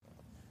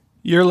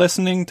You're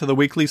listening to the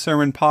weekly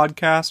sermon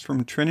podcast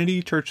from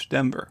Trinity Church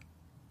Denver.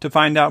 To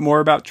find out more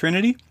about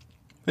Trinity,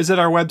 visit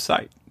our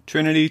website,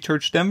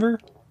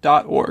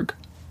 trinitychurchdenver.org.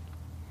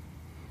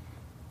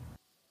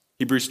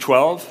 Hebrews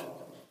 12,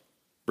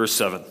 verse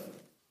 7.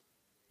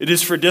 It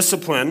is for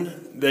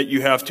discipline that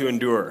you have to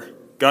endure.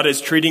 God is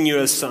treating you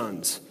as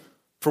sons.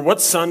 For what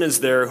son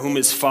is there whom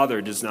his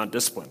father does not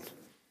discipline?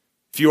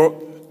 If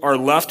you are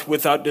left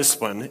without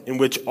discipline, in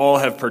which all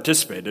have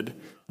participated,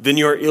 then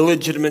you are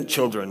illegitimate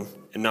children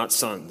and not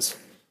sons.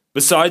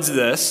 Besides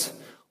this,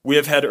 we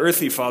have had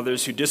earthly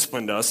fathers who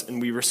disciplined us, and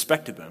we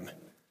respected them.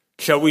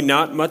 Shall we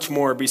not much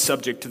more be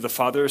subject to the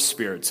Father of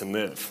spirits and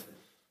live?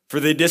 For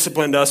they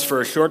disciplined us for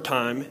a short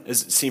time,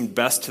 as it seemed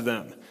best to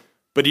them.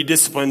 But he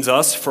disciplines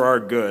us for our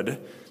good,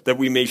 that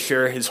we may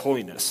share his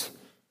holiness.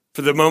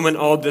 For the moment,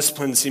 all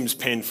discipline seems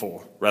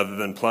painful rather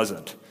than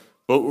pleasant.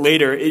 But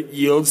later, it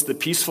yields the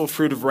peaceful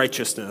fruit of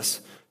righteousness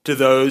to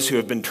those who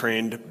have been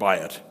trained by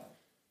it.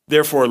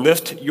 Therefore,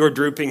 lift your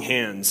drooping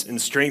hands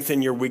and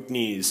strengthen your weak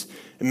knees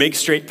and make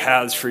straight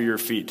paths for your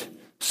feet,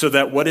 so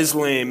that what is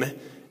lame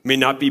may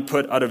not be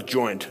put out of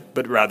joint,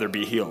 but rather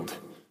be healed.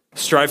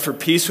 Strive for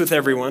peace with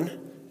everyone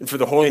and for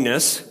the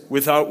holiness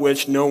without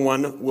which no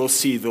one will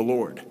see the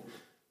Lord.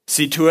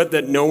 See to it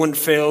that no one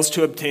fails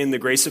to obtain the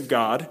grace of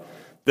God,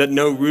 that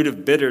no root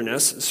of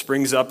bitterness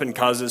springs up and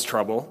causes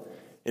trouble,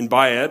 and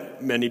by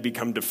it many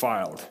become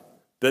defiled.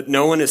 That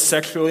no one is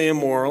sexually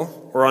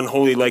immoral or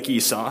unholy like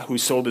Esau, who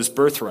sold his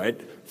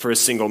birthright for a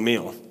single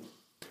meal.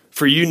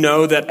 For you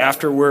know that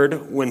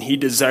afterward, when he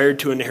desired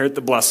to inherit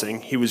the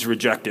blessing, he was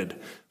rejected,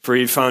 for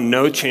he found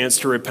no chance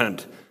to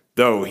repent,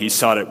 though he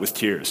sought it with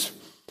tears.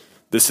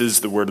 This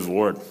is the word of the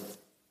Lord.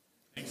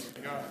 Thanks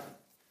be to God.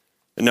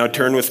 And now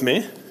turn with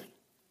me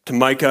to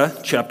Micah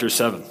chapter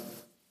 7.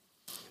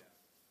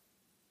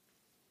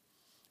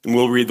 And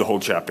we'll read the whole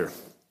chapter.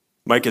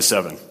 Micah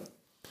 7.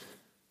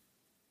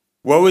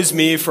 Woe is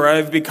me, for I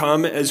have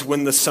become as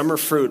when the summer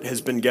fruit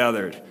has been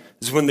gathered,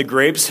 as when the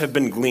grapes have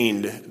been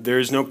gleaned. There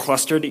is no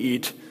cluster to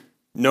eat,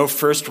 no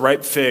first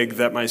ripe fig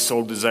that my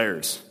soul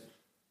desires.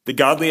 The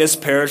godly has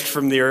perished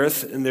from the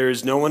earth, and there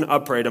is no one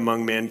upright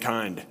among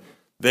mankind.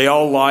 They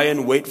all lie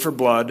in wait for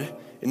blood,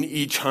 and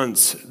each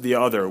hunts the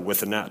other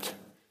with a net.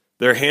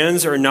 Their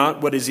hands are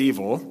not what is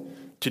evil,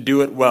 to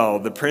do it well.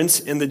 The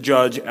prince and the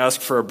judge ask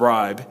for a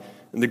bribe,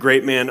 and the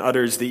great man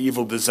utters the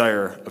evil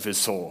desire of his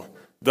soul.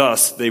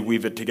 Thus they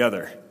weave it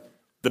together.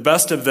 The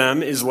best of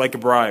them is like a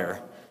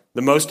briar,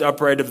 the most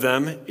upright of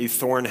them a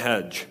thorn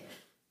hedge.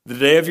 The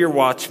day of your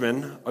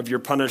watchmen, of your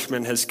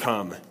punishment has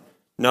come.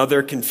 Now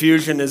their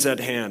confusion is at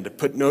hand.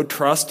 Put no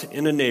trust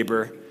in a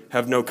neighbor,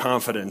 have no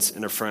confidence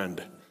in a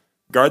friend.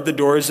 Guard the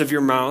doors of your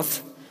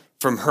mouth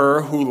from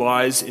her who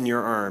lies in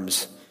your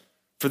arms.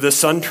 For the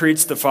son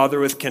treats the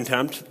father with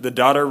contempt, the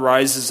daughter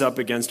rises up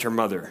against her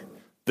mother,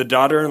 the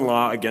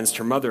daughter-in-law against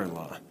her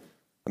mother-in-law.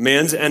 A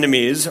man's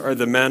enemies are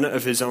the men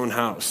of his own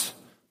house.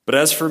 But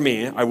as for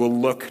me, I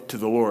will look to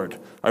the Lord.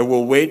 I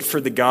will wait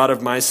for the God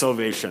of my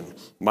salvation.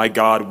 My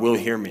God will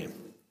hear me.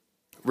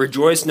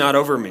 Rejoice not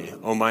over me,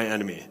 O my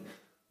enemy.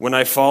 When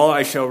I fall,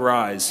 I shall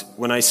rise.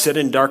 When I sit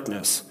in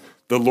darkness,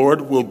 the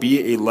Lord will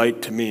be a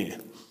light to me.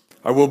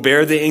 I will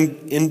bear the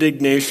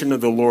indignation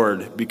of the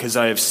Lord because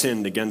I have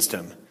sinned against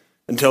him,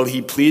 until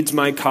he pleads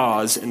my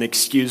cause and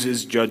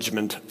excuses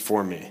judgment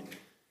for me.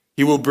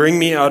 He will bring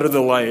me out to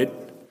the light.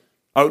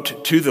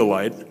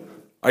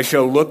 I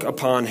shall look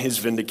upon his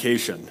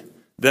vindication.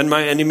 Then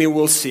my enemy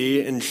will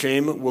see, and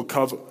shame will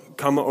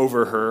come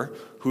over her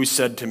who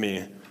said to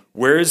me,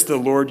 Where is the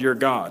Lord your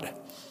God?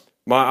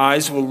 My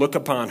eyes will look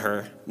upon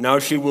her. Now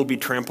she will be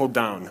trampled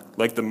down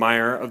like the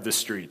mire of the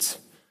streets.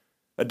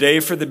 A day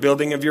for the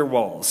building of your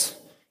walls.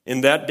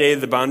 In that day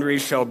the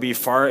boundaries shall be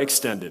far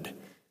extended.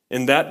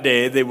 In that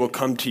day they will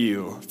come to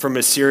you from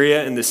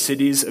Assyria and the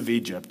cities of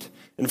Egypt,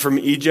 and from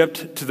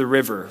Egypt to the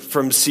river,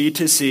 from sea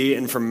to sea,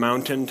 and from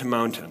mountain to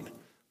mountain.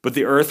 But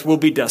the earth will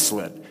be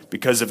desolate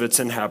because of its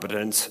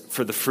inhabitants,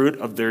 for the fruit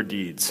of their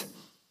deeds.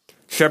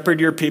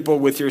 Shepherd your people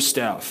with your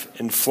staff,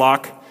 and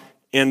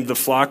the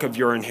flock of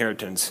your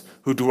inheritance,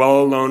 who dwell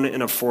alone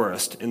in a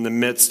forest, in the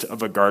midst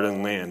of a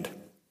garden land.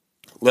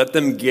 Let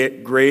them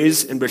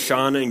graze in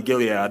Bashan and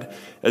Gilead,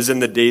 as in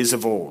the days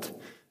of old,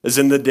 as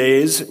in the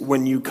days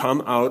when you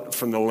come out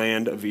from the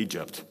land of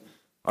Egypt.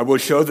 I will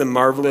show them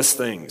marvelous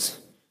things.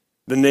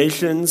 The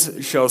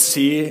nations shall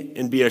see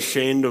and be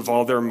ashamed of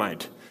all their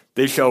might.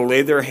 They shall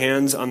lay their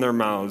hands on their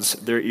mouths,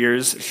 their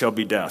ears shall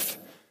be deaf.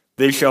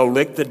 They shall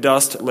lick the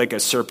dust like a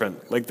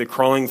serpent, like the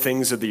crawling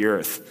things of the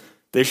earth.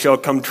 They shall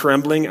come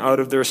trembling out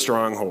of their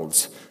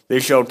strongholds. They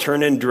shall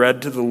turn in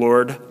dread to the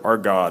Lord our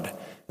God,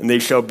 and they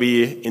shall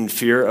be in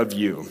fear of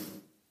you.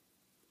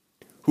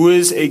 Who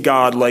is a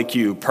God like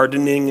you,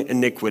 pardoning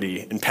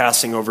iniquity and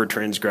passing over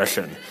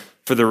transgression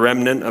for the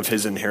remnant of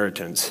his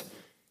inheritance?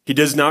 He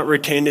does not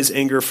retain his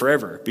anger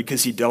forever,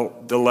 because he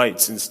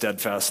delights in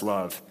steadfast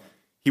love.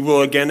 He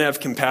will again have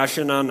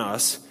compassion on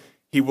us.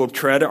 He will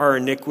tread our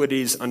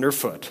iniquities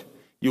underfoot.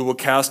 You will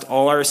cast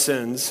all our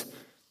sins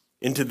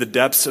into the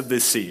depths of the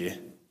sea.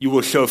 You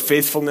will show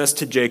faithfulness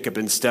to Jacob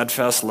and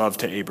steadfast love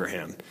to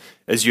Abraham,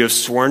 as you have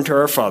sworn to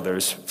our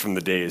fathers from the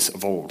days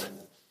of old.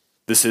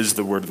 This is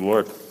the word of the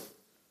Lord.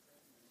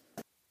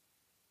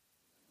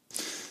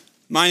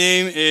 My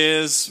name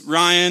is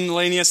Ryan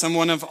Lanius. I'm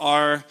one of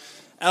our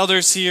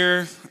elders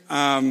here,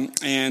 and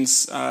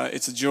it's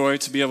a joy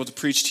to be able to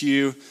preach to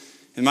you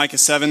in Micah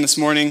 7 this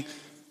morning.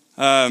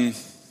 I'm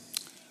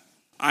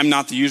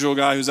not the usual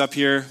guy who's up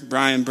here.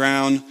 Brian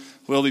Brown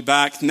will be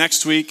back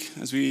next week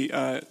as we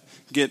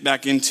get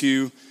back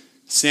into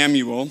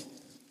Samuel.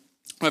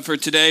 But for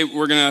today,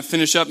 we're going to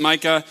finish up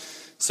Micah.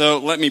 So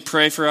let me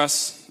pray for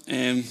us,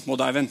 and we'll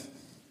dive in.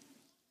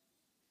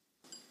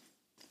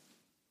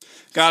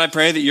 God, I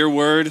pray that your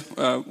word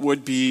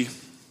would be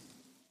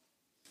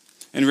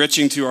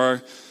enriching to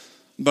our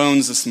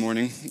bones this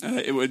morning.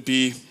 It would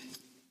be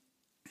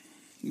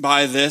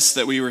by this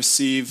that we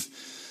receive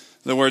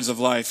the words of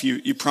life.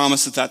 You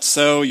promise that that's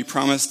so. You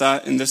promise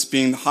that in this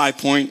being the high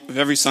point of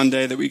every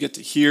Sunday that we get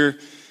to hear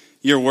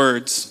your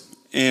words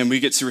and we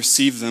get to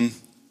receive them.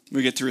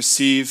 We get to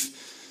receive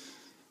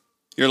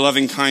your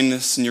loving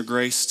kindness and your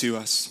grace to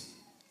us.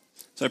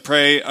 So I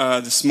pray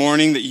this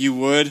morning that you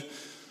would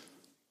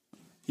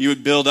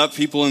build up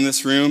people in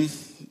this room,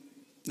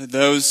 that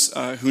those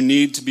who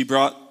need to be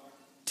brought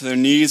to their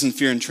knees in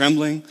fear and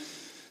trembling,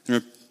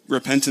 and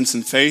repentance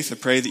and faith, I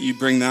pray that you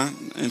bring that.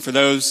 And for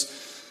those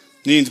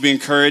needing to be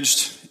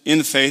encouraged in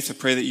the faith, I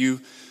pray that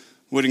you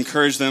would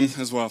encourage them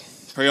as well.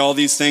 Pray all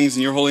these things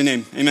in your holy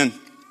name. Amen.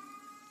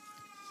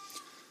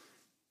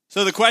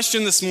 So the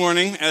question this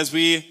morning, as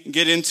we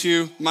get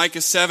into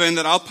Micah 7,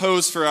 that I'll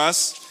pose for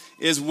us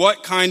is,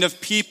 what kind of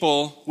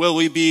people will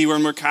we be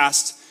when we're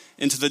cast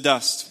into the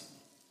dust?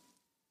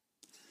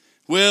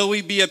 Will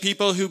we be a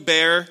people who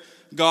bear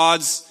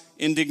God's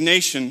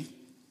indignation?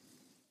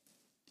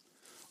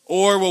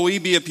 Or will we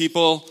be a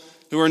people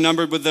who are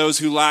numbered with those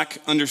who lack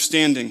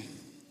understanding,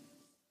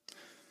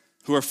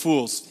 who are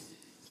fools?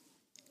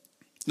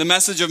 The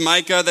message of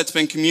Micah that's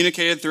been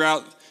communicated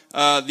throughout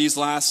these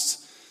last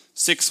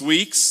 6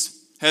 weeks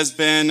has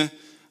been,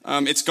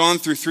 it's gone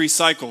through 3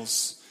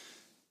 cycles.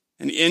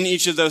 And in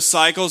each of those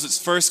cycles,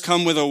 it's first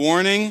come with a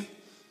warning,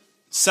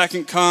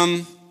 second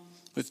come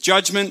with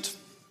judgment,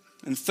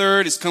 and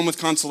third is come with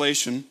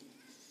consolation.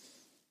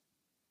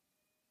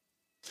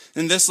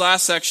 In this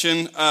last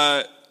section,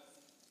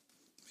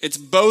 it's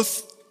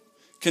both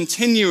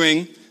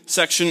continuing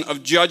section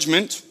of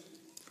judgment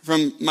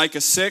from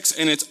Micah 6,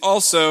 and it's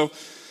also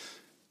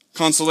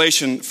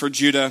consolation for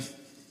Judah.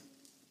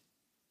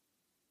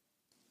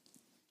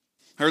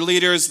 Her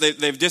leaders,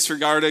 they've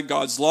disregarded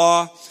God's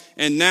law,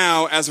 and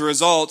now, as a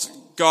result,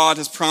 God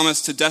has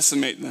promised to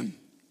decimate them.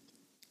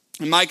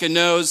 And Micah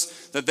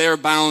knows that they are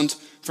bound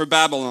for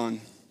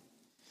Babylon.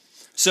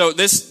 So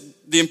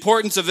the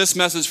importance of this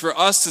message for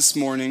us this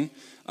morning,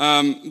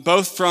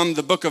 both from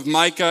the book of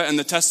Micah and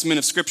the Testament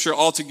of Scripture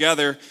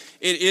altogether,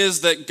 it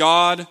is that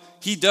God,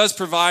 he does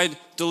provide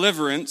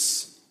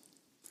deliverance,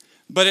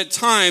 but at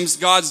times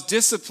God's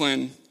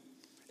discipline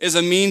is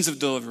a means of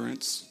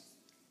deliverance.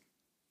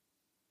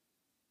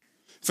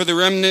 For the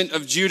remnant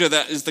of Judah,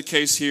 that is the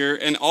case here,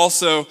 and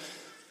also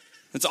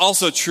it's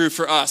also true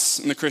for us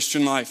in the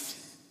Christian life.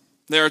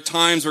 There are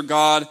times where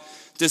God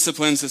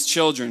disciplines his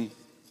children.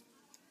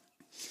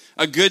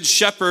 A good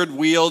shepherd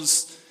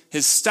wields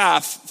his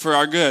staff for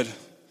our good.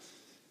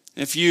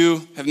 If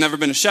you have never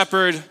been a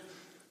shepherd,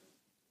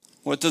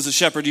 what does a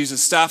shepherd use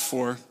his staff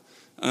for?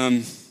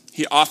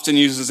 He often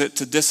uses it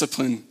to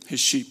discipline his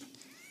sheep.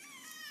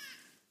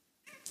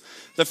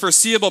 The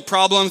foreseeable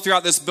problem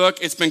throughout this book,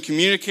 it's been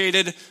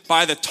communicated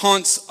by the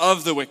taunts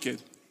of the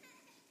wicked.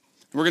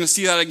 We're going to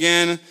see that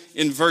again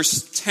in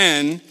verse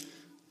 10.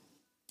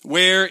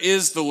 Where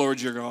is the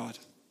Lord your God?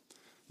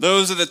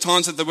 Those are the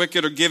taunts that the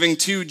wicked are giving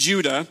to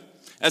Judah,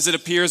 as it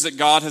appears that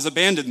God has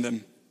abandoned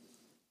them.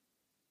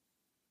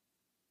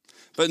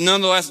 But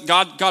nonetheless,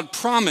 God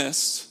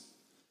promised,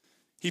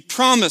 he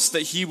promised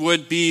that he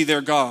would be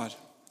their God,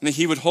 and that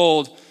he would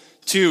hold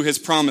to his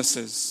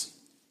promises.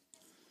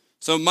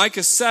 So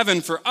Micah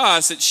 7, for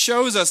us, it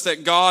shows us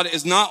that God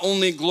is not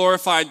only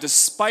glorified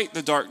despite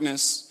the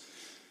darkness,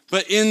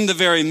 but in the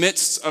very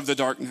midst of the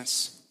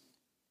darkness.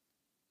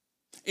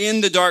 In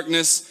the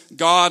darkness,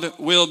 God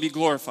will be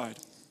glorified.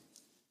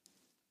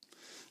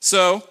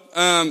 So,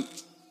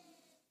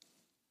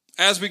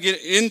 as we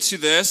get into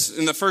this,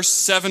 in the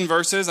first 7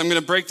 verses, I'm going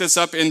to break this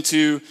up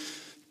into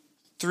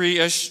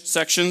 3-ish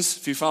sections,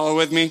 if you follow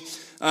with me.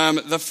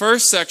 The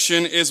first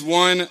section is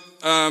one,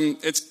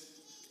 it's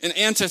an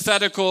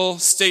antithetical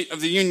State of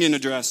the Union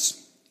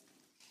address.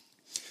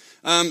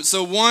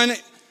 So one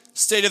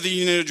State of the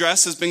Union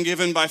address has been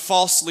given by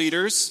false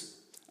leaders.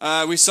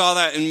 We saw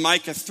that in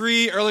Micah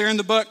 3 earlier in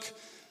the book.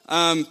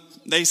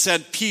 They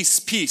said, peace,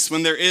 peace,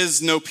 when there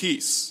is no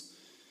peace.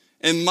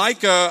 And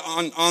Micah,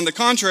 on the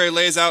contrary,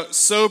 lays out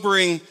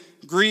sobering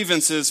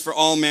grievances for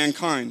all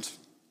mankind.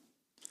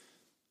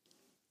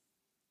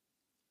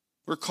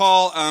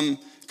 Recall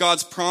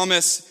God's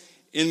promise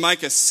in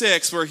Micah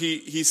 6, where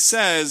he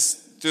says,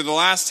 through the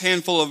last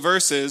handful of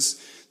verses,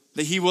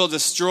 that he will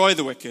destroy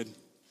the wicked.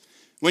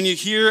 When you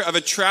hear of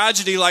a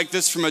tragedy like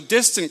this from a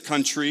distant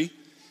country,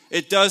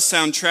 it does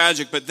sound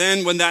tragic. But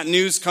then when that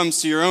news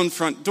comes to your own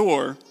front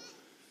door,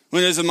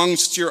 when it is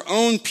amongst your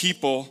own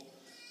people,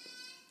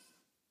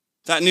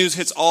 that news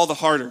hits all the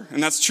harder.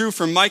 And that's true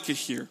for Micah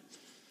here.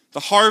 The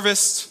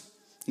harvest,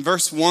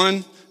 verse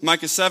 1,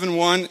 Micah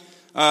 7:1,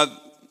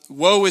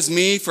 woe is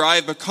me, for I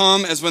have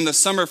become as when the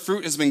summer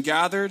fruit has been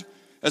gathered,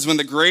 as when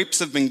the grapes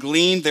have been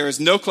gleaned. There is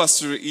no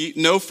cluster to eat,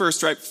 no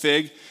first ripe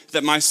fig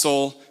that my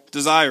soul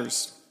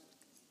desires.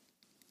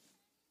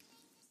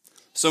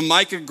 So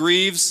Micah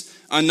grieves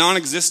a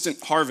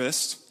non-existent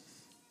harvest.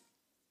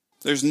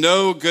 There's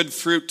no good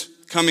fruit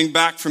coming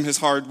back from his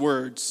hard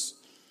words.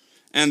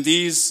 And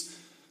these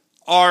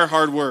are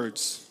hard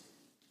words.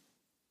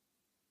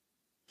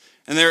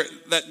 And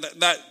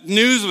that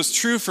news was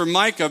true for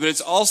Micah, but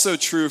it's also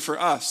true for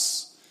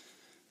us.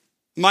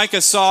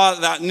 Micah saw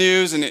that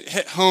news and it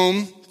hit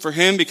home for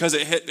him because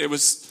it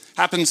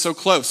happened so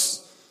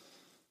close.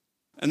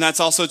 And that's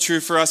also true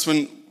for us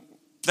when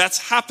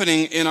that's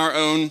happening in our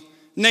own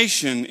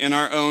nation, in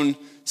our own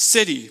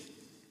city.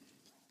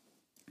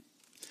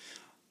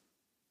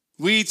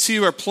 We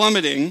too are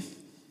plummeting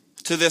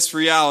to this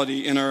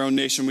reality in our own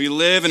nation. We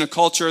live in a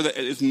culture that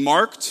is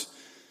marked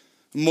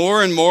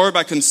more and more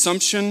by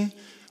consumption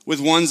with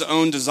one's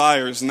own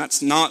desires, and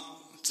it's not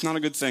a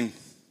good thing.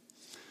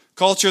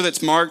 Culture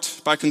that's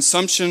marked by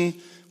consumption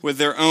with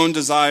their own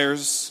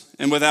desires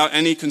and without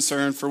any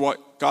concern for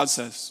what God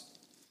says.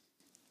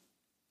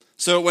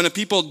 So when a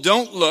people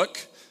don't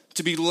look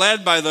to be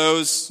led by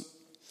those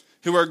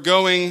who are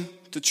going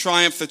to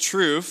triumph the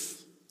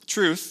truth,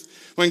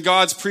 when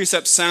God's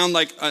precepts sound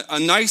like a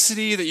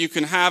nicety that you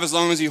can have as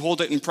long as you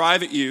hold it in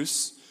private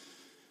use,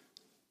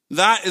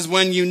 that is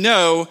when you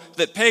know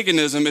that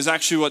paganism is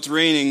actually what's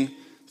reigning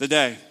the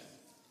day.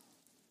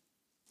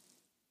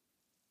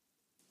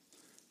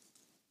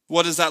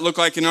 What does that look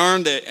like in our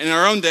own day? In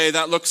our own day,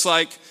 that looks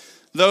like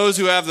those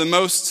who have the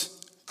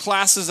most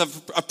classes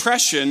of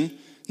oppression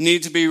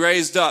need to be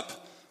raised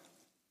up.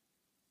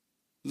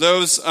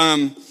 Those,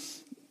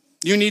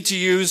 you need to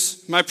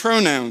use my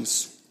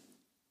pronouns.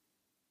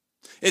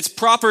 It's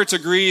proper to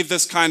grieve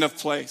this kind of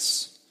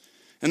place.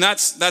 And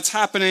that's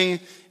happening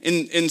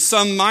in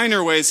some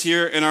minor ways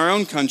here in our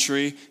own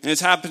country, and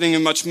it's happening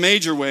in much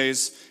major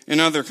ways in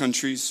other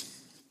countries.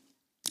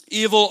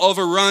 Evil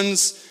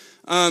overruns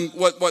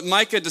what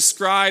Micah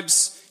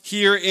describes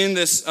here in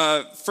this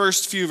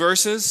first few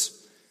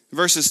verses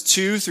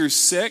 2 through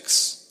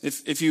 6.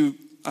 If you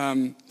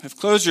have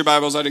closed your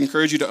Bibles, I'd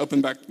encourage you to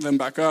open them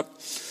back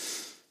up.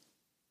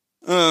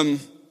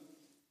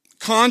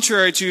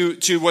 Contrary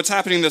to what's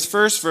happening in this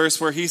first verse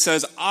where he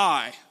says,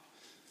 I.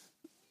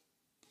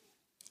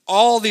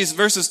 All these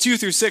verses 2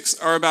 through 6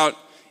 are about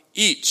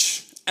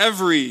each,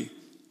 every,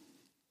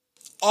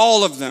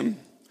 all of them.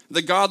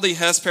 The godly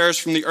has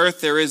perished from the earth.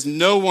 There is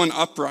no one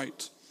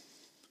upright.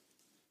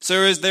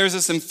 So there's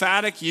this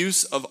emphatic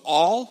use of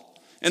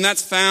all, and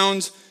that's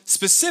found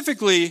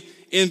specifically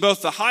in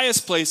both the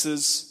highest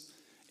places,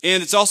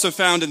 and it's also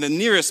found in the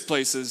nearest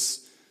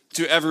places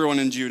to everyone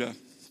in Judah.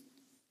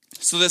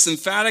 So this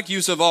emphatic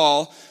use of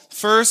all,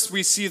 first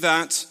we see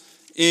that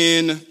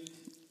in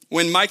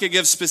when Micah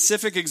gives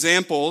specific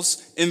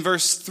examples. In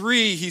verse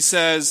 3, he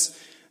says,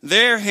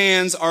 their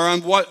hands are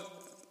on what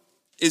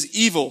is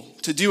evil,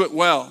 to do it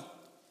well.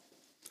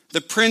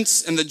 The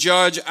prince and the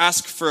judge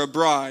ask for a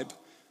bribe,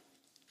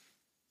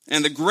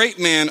 and the great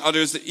man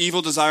utters the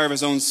evil desire of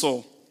his own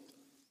soul.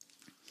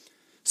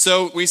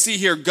 So we see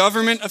here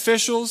government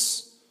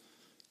officials.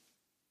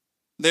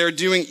 They're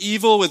doing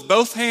evil with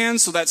both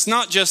hands, so that's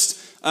not just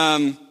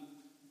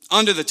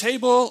under the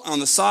table,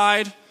 on the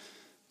side.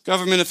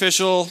 Government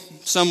official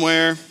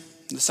somewhere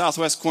in the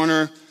southwest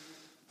corner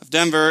of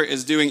Denver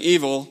is doing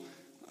evil.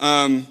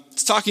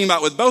 It's talking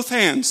about with both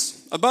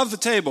hands, above the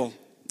table.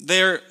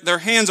 Their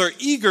hands are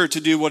eager to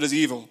do what is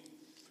evil.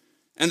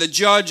 And the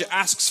judge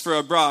asks for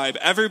a bribe.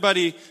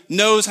 Everybody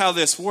knows how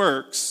this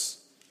works.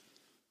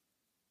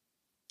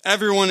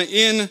 Everyone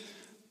in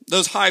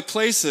those high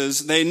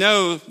places, they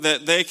know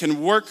that they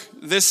can work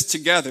this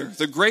together.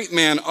 The great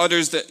man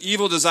utters the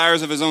evil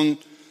desires of his own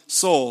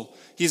soul.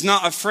 He's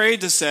not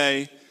afraid to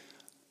say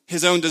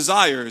his own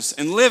desires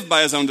and live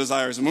by his own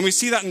desires. And when we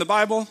see that in the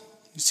Bible,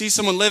 you see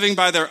someone living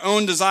by their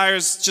own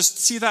desires, just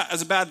see that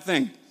as a bad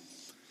thing.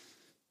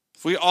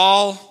 If we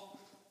all,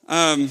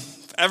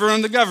 everyone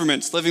in the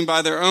government's living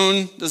by their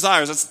own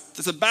desires,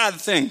 that's a bad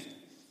thing.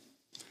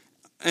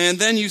 And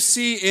then you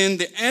see in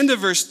the end of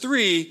verse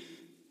 3,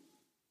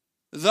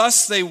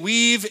 thus they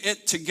weave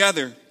it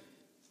together.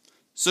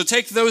 So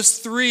take those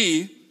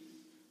three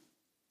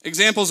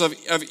examples of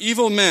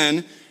evil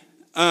men,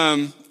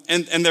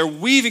 and they're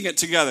weaving it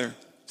together.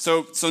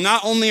 So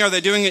not only are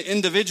they doing it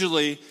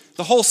individually,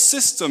 the whole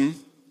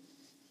system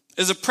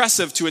is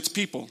oppressive to its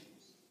people.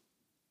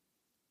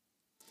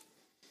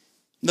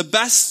 The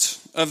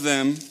best of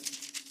them,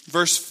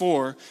 verse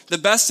 4, the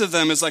best of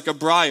them is like a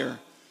briar.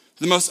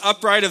 The most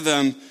upright of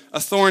them,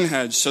 a thorn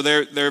hedge. So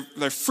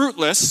they're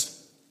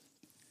fruitless.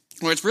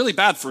 Well, it's really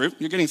bad fruit.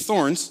 You're getting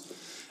thorns.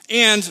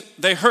 And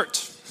they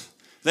hurt.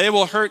 They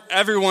will hurt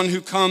everyone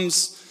who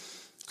comes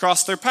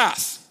across their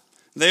path.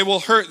 They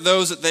will hurt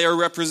those that they are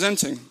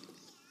representing.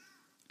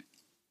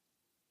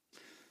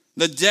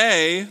 The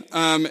day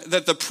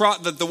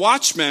that the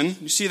watchmen,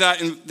 you see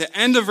that in the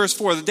end of verse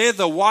 4, the day of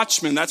the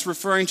watchmen, that's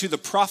referring to the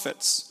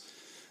prophets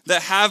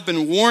that have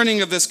been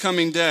warning of this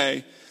coming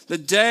day. The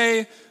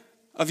day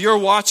of your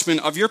watchmen,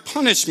 of your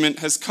punishment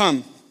has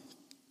come.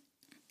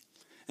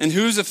 And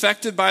who's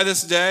affected by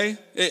this day?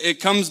 It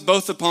comes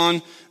both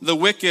upon the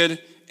wicked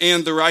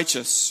and the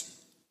righteous.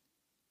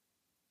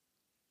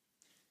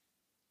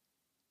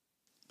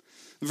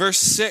 Verse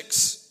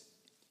 6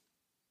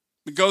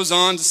 goes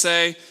on to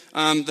say,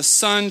 the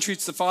son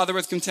treats the father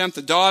with contempt,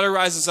 the daughter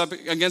rises up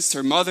against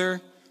her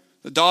mother,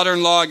 the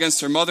daughter-in-law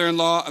against her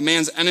mother-in-law. A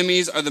man's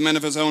enemies are the men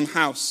of his own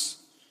house.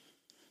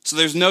 So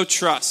there's no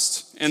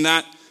trust. And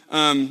that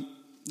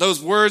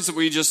those words that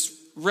we just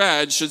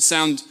read should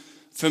sound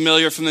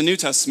familiar from the New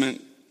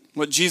Testament.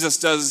 What Jesus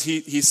does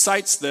is he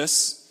cites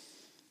this,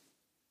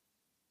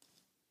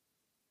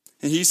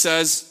 and he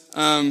says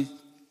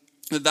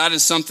that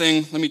is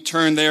something. Let me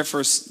turn there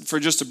for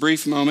just a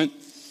brief moment.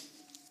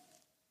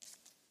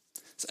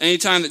 So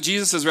anytime that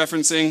Jesus is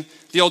referencing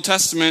the Old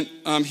Testament,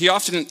 he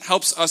often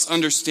helps us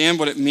understand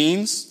what it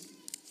means.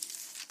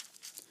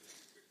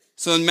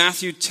 So in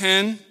Matthew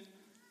 10,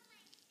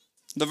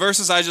 the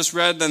verses I just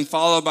read, then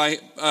followed by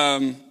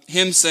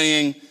him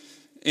saying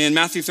in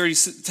Matthew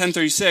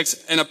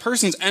 10:36, and a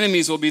person's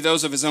enemies will be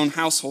those of his own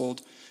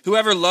household.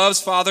 Whoever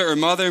loves father or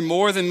mother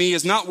more than me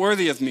is not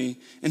worthy of me,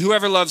 and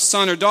whoever loves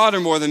son or daughter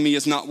more than me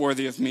is not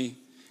worthy of me.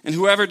 And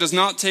whoever does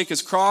not take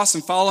his cross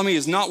and follow me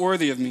is not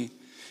worthy of me.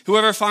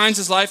 Whoever finds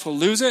his life will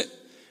lose it,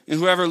 and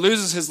whoever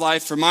loses his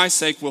life for my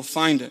sake will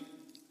find it.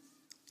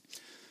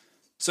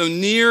 So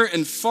near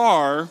and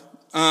far,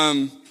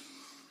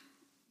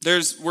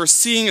 we're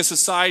seeing a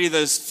society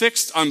that is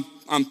fixed on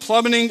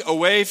plummeting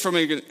away from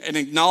an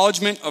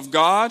acknowledgement of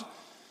God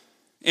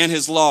and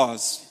his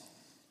laws.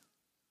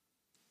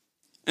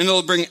 And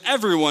it'll bring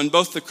everyone,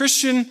 both the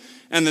Christian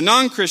and the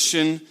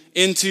non-Christian,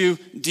 into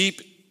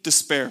deep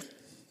despair.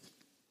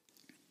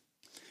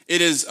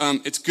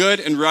 It's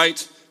good and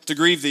right to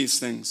grieve these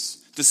things.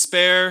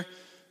 Despair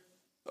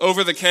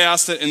over the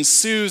chaos that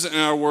ensues in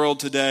our world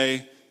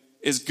today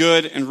is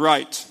good and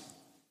right.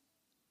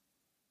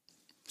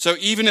 So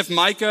even if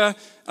Micah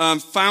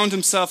found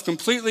himself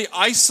completely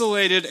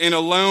isolated and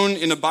alone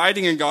in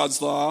abiding in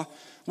God's law,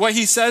 what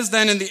he says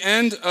then in the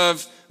end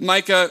of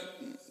Micah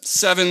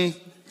 7,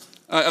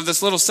 of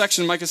this little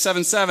section, Micah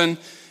 7:7,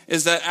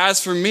 is that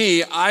as for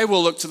me, I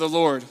will look to the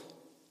Lord.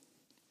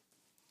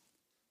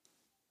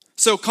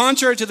 So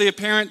contrary to the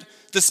apparent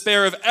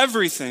despair of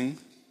everything,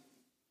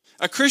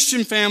 a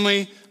Christian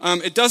family,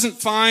 it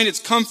doesn't find its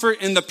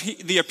comfort in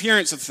the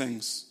appearance of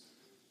things.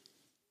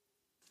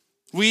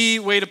 We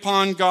wait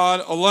upon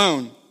God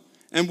alone,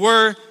 and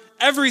were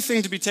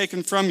everything to be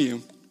taken from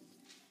you,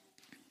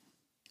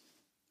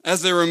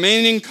 as the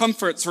remaining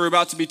comforts were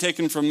about to be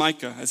taken from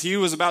Micah, as he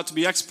was about to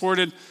be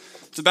exported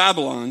to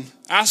Babylon,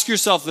 ask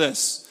yourself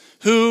this: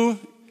 who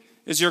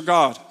is your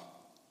God?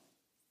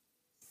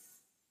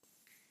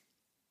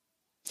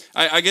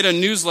 I get a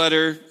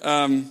newsletter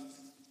in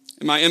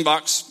my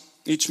inbox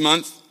each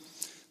month.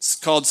 It's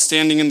called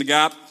Standing in the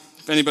Gap.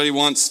 If anybody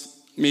wants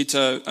me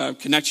to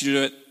connect you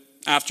to it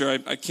after,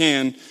 I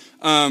can.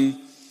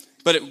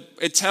 But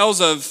it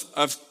tells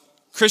of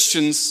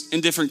Christians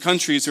in different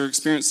countries who are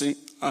experiencing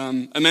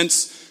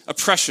immense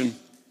oppression.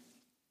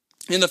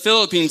 In the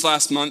Philippines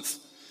last month,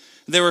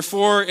 there were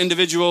 4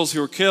 individuals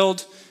who were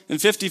killed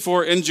and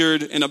 54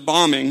 injured in a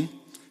bombing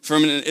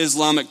from an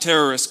Islamic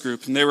terrorist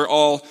group, and they were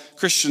all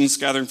Christians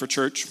gathering for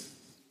church.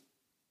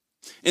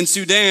 In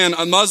Sudan,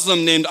 a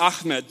Muslim named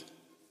Ahmed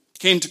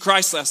came to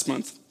Christ last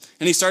month,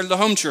 and he started a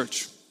home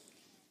church.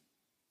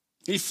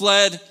 He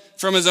fled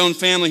from his own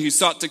family who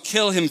sought to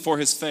kill him for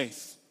his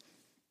faith.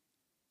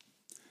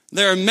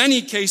 There are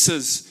many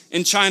cases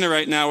in China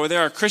right now where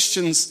there are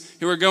Christians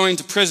who are going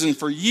to prison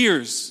for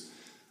years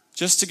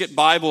just to get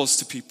Bibles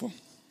to people.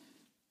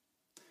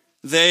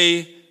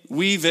 They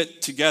weave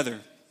it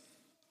together.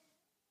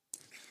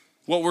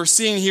 What we're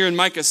seeing here in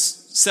Micah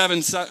 7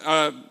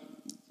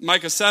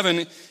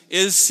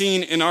 is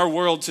seen in our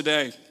world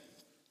today.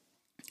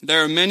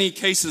 There are many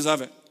cases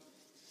of it.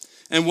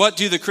 And what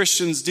do the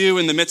Christians do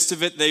in the midst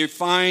of it? They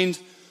find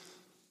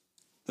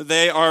that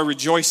they are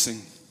rejoicing.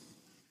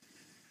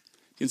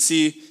 You can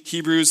see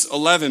Hebrews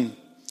 11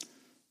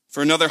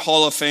 for another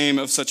hall of fame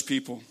of such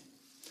people.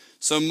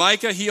 So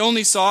Micah, he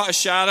only saw a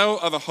shadow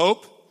of a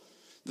hope.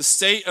 The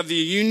state of the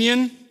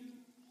union,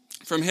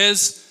 from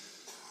his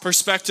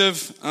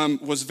perspective,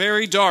 was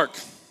very dark.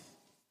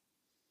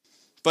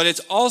 But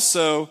it's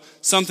also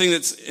something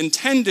that's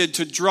intended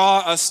to draw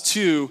us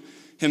to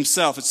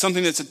himself. It's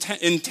something that's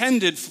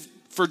intended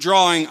for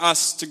drawing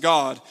us to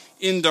God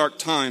in dark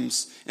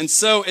times. And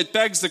so it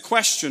begs the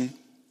question,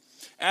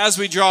 as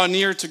we draw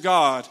near to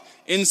God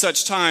in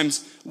such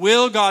times,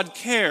 will God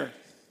care?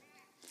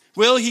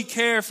 Will he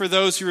care for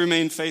those who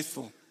remain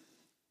faithful?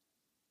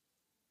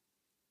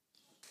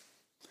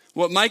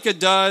 What Micah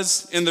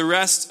does in the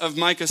rest of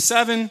Micah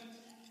 7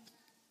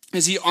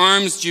 is he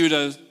arms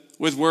Judah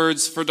with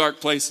words for dark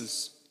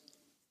places.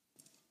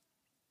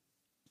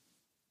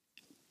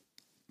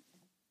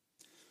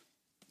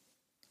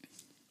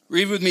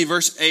 Read with me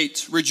verse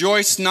 8.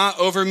 Rejoice not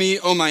over me,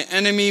 O my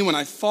enemy. When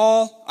I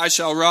fall, I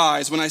shall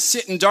rise. When I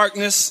sit in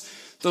darkness,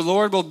 the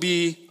Lord will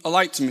be a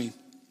light to me.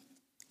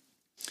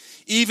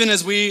 Even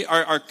as we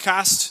are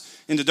cast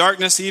into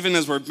darkness, even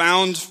as we're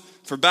bound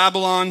for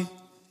Babylon,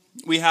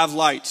 we have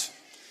light.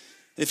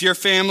 If your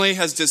family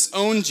has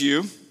disowned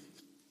you,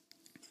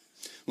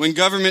 when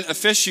government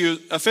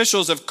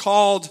officials have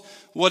called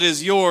what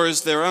is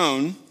yours their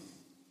own,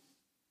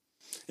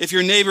 if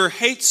your neighbor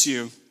hates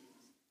you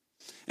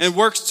and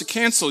works to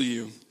cancel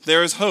you,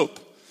 there is hope.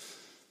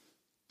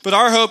 But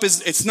our hope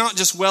is, it's not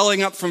just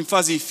welling up from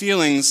fuzzy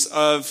feelings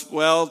of,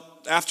 well,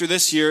 after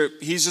this year,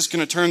 he's just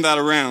going to turn that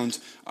around.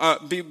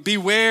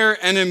 Beware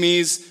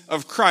enemies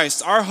of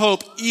Christ. Our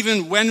hope,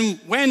 even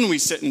when we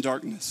sit in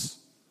darkness,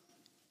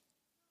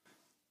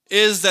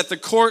 is that the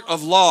court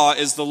of law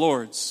is the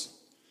Lord's.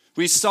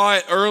 We saw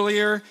it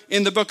earlier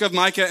in the book of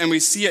Micah, and we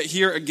see it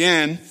here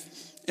again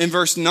in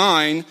verse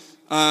 9,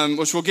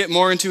 which we'll get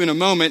more into in a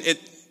moment.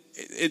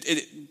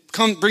 It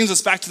brings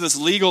us back to this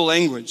legal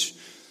language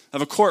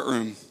of a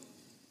courtroom.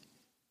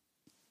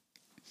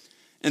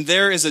 And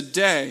there is a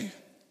day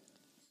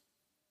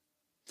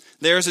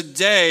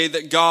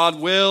that God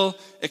will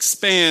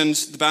expand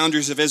the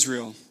boundaries of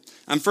Israel.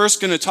 I'm first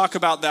going to talk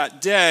about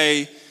that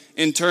day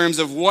in terms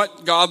of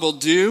what God will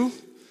do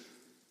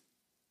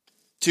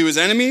to his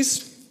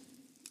enemies,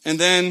 and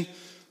then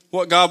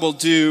what God will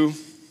do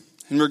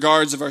in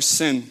regards of our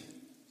sin,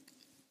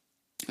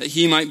 that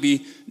he might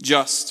be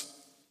just.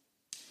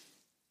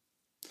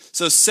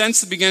 So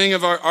since the beginning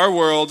of our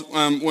world,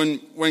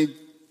 when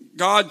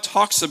God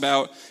talks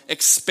about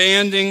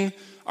expanding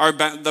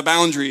the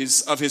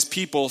boundaries of his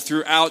people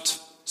throughout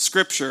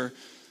Scripture,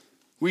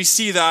 we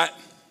see that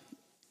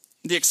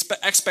the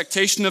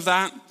expectation of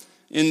that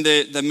in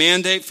the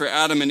mandate for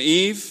Adam and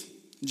Eve,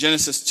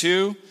 Genesis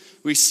 2.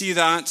 We see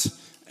that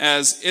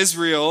as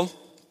Israel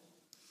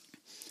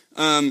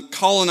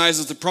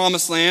colonizes the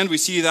promised land. We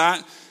see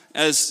that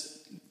as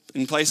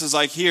in places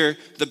like here,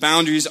 the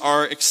boundaries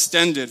are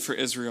extended for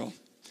Israel.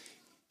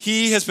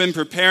 He has been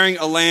preparing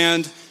a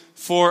land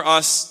for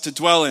us to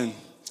dwell in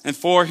and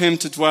for him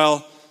to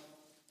dwell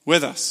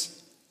with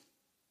us.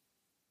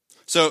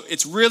 So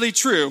it's really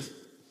true.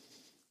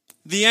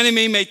 The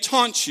enemy may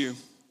taunt you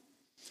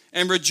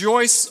and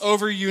rejoice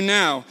over you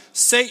now.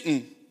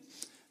 Satan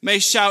may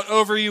shout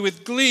over you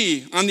with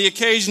glee on the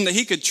occasion that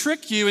he could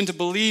trick you into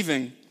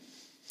believing,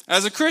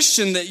 as a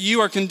Christian, that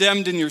you are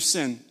condemned in your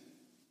sin.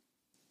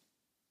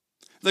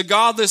 The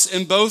godless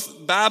in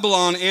both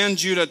Babylon and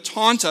Judah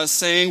taunt us,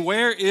 saying,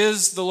 "Where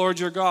is the Lord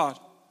your God?"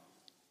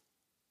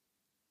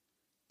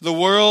 The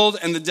world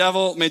and the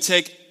devil may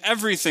take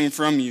everything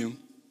from you.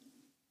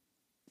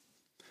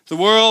 The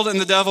world and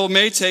the devil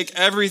may take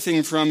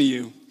everything from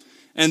you,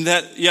 and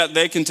yet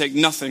they can take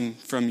nothing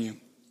from you.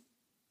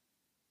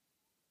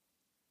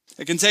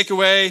 It can take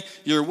away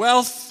your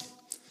wealth,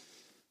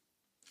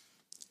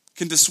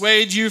 can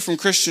dissuade you from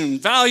Christian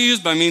values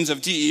by means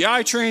of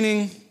DEI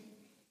training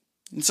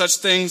and such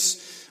things.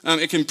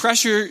 It can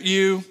pressure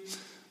you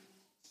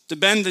to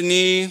bend the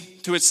knee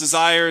to its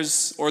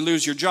desires or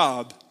lose your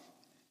job.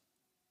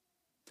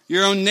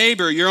 Your own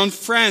neighbor, your own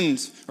friend,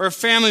 or a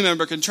family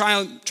member can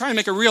try and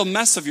make a real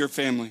mess of your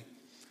family,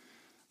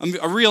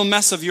 a real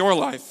mess of your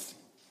life,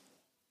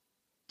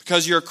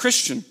 because you're a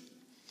Christian.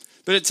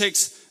 But it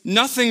takes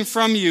nothing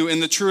from you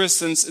in the truest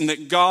sense, in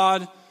that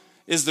God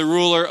is the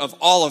ruler of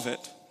all of it.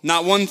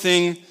 Not one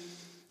thing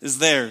is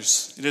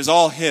theirs. It is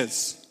all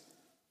his.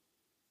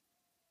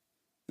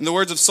 In the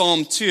words of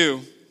Psalm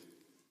 2,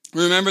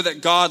 remember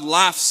that God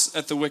laughs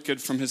at the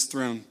wicked from his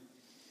throne.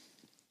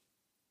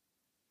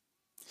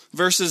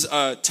 Verses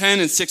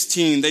 10 and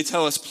 16, they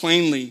tell us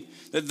plainly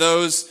that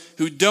those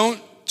who don't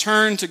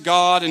turn to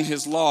God and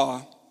his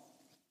law,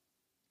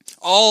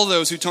 all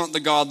those who taunt the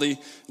godly,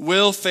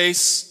 will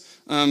face...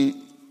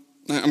 I'm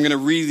going to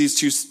read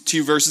these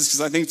two verses because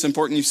I think it's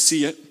important you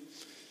see it.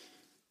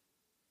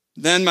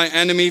 Then my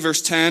enemy,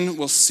 verse 10,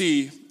 will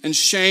see, and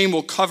shame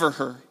will cover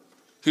her,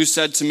 who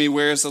said to me,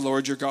 "Where is the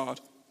Lord your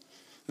God?"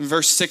 In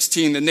verse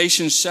 16, the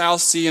nations shall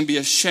see and be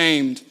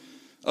ashamed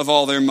of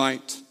all their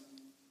might.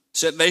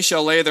 They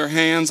shall lay their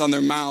hands on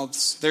their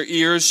mouths. Their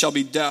ears shall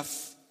be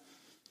deaf.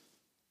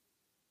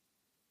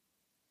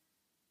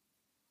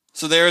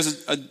 So there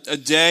is a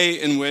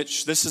day in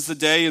which, this is the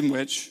day in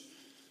which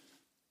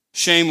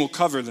shame will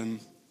cover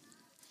them,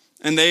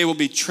 and they will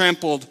be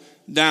trampled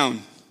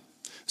down.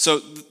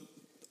 So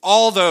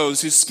all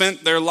those who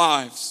spent their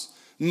lives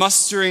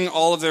mustering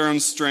all of their own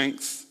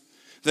strength,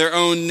 their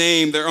own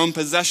name, their own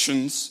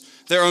possessions,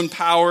 their own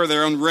power,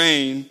 their own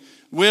reign,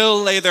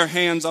 will lay their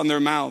hands on their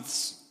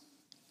mouths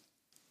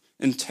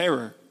in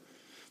terror.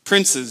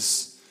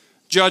 Princes,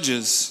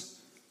 judges,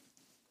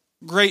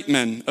 great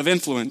men of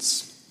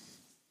influence,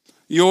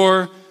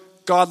 your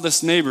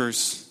godless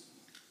neighbors,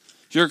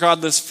 your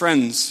godless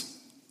friends,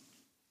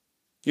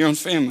 your own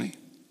family.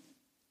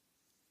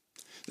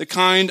 The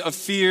kind of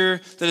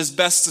fear that is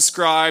best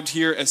described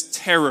here as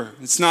terror.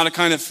 It's not a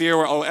kind of fear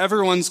where,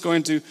 everyone's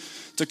going to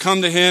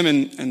come to him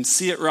and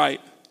see it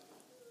right.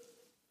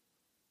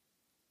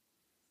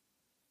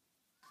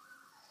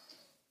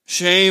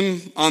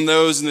 Shame on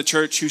those in the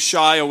church who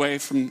shy away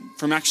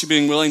from actually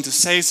being willing to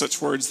say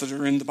such words that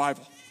are in the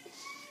Bible.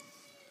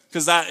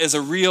 Because that is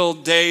a real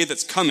day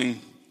that's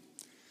coming.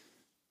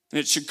 And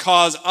it should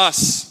cause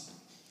us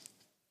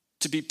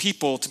to be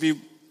people, to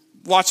be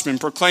watchmen,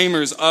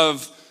 proclaimers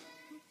of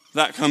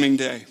that coming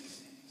day.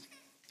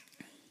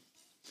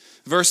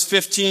 Verse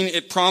 15,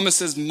 it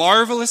promises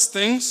marvelous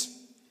things.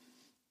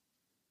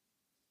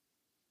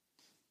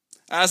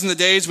 As in the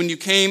days when you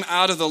came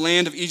out of the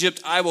land of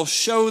Egypt, I will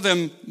show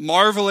them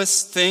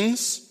marvelous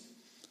things.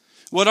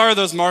 What are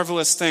those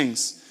marvelous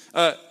things?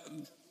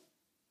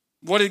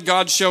 What did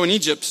God show in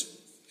Egypt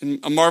in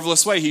a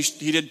marvelous way?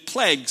 He did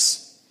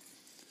plagues.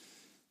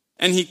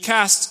 And he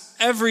cast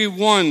every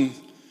one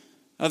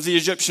of the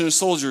Egyptian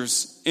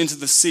soldiers into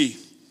the sea.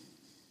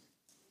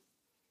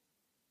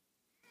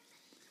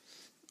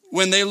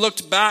 When they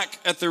looked back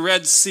at the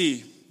Red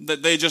Sea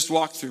that they just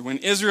walked through, when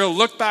Israel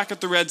looked back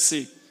at the Red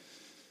Sea,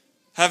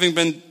 having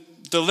been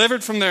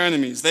delivered from their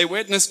enemies, they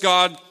witnessed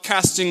God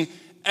casting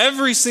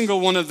every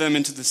single one of them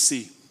into the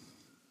sea.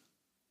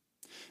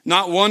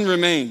 Not one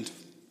remained.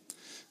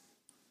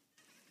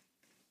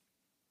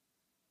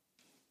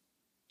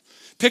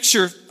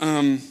 Picture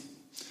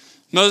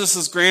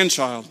Moses'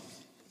 grandchild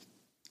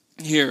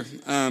here.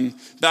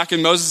 Back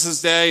in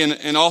Moses' day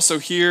and also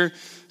here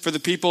for the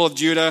people of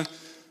Judah,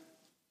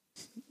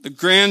 the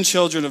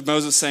grandchildren of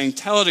Moses saying,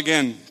 "Tell it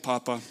again,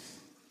 Papa.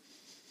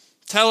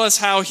 Tell us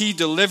how he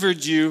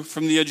delivered you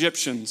from the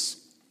Egyptians.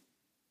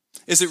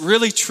 Is it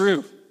really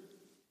true?"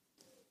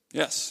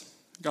 Yes,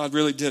 God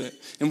really did it.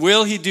 And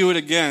will he do it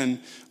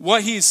again?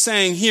 What he's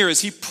saying here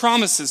is he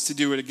promises to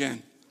do it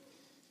again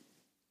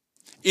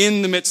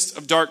in the midst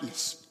of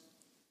darkness.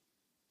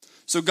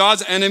 So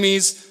God's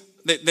enemies,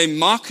 they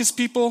mock his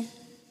people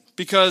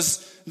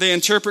because they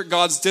interpret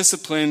God's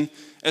discipline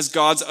as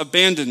God's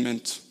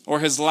abandonment or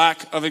his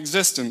lack of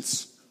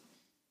existence.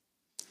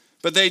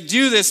 But they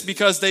do this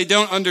because they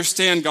don't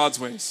understand God's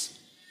ways.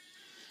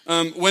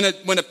 When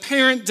a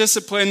parent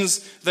disciplines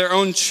their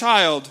own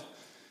child,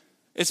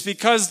 it's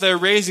because they're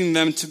raising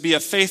them to be a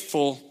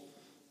faithful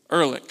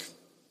Ehrlich.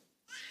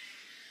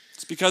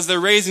 It's because they're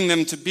raising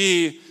them to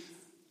be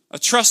a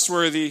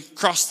trustworthy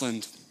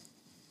Crossland.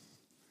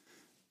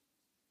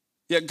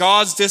 Yet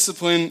God's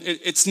discipline,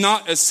 it's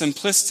not as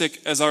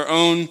simplistic as our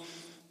own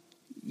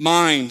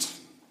mind.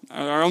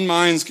 Our own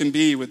minds can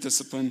be with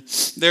discipline.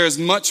 There is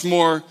much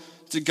more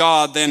to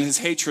God than his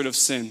hatred of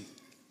sin.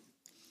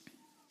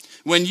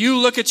 When you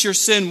look at your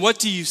sin, what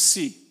do you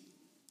see?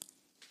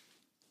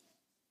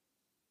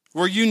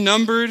 Were you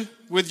numbered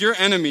with your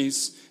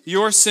enemies,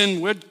 your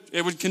sin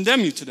would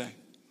condemn you today.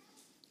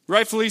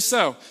 Rightfully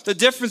so. The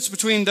difference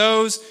between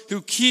those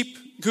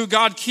who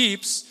God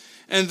keeps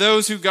and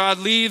those who God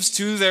leaves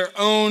to their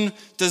own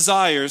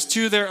desires,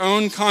 to their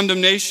own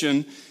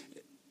condemnation,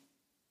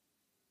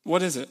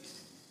 what is it?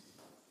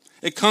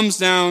 It comes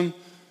down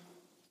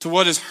to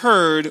what is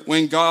heard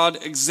when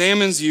God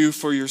examines you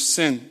for your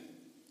sin.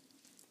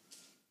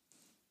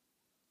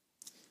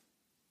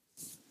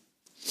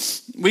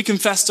 We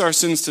confessed our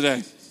sins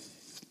today.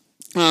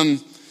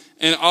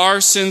 And our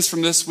sins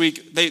from this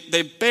week,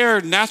 they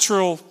bear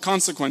natural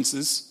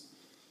consequences.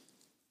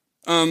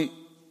 The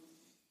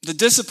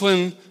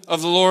discipline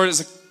of the Lord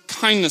is a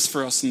kindness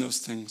for us in those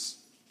things.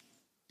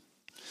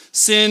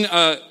 Sin,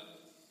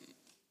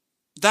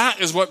 that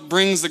is what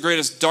brings the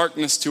greatest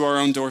darkness to our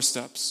own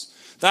doorsteps.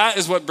 That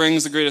is what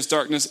brings the greatest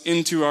darkness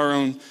into our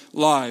own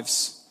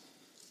lives.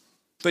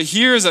 But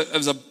here is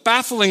a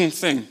baffling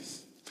thing.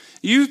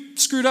 You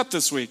screwed up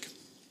this week.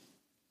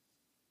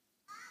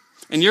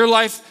 And your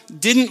life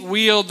didn't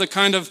wield the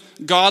kind of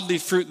godly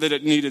fruit that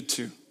it needed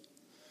to.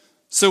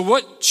 So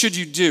what should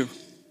you do?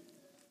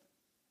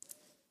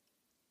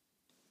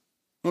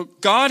 Well,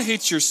 God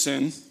hates your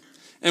sin,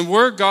 and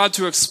were God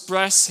to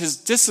express his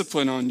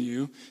discipline on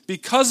you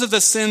because of the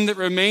sin that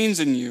remains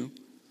in you,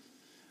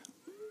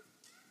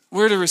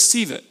 we're to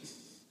receive it.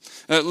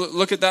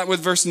 Look at that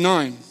with verse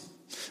 9.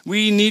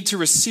 We need to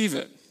receive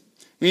it.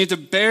 We need to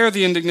bear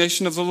the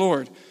indignation of the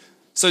Lord.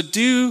 So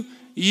do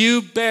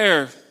you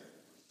bear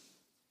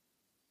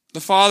the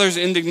Father's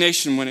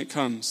indignation when it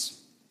comes?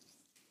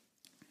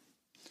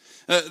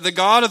 The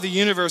God of the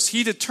universe,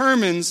 he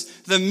determines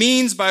the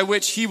means by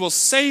which he will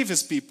save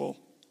his people.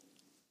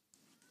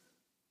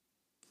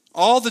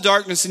 All the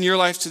darkness in your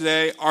life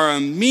today are a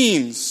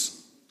means.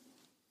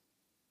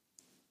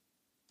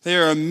 They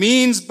are a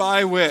means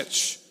by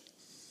which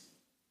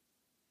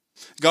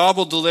God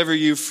will deliver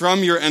you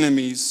from your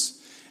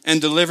enemies and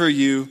deliver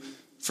you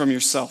from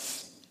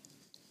yourself.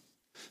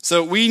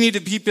 So we need to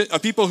be a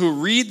people who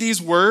read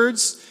these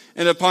words,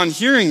 and upon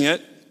hearing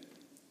it,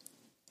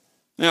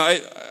 now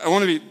I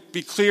want to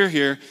be clear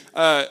here.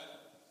 To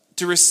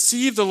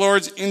receive the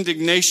Lord's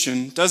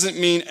indignation doesn't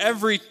mean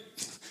every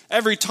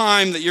every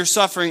time that you're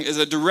suffering is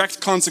a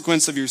direct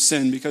consequence of your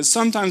sin, because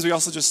sometimes we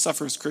also just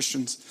suffer as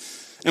Christians,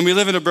 and we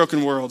live in a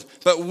broken world.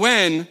 But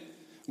when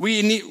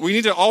we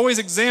need to always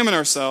examine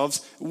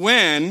ourselves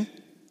when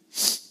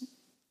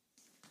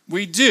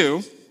we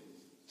do,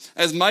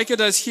 as Micah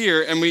does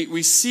here, and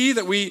we see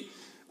that we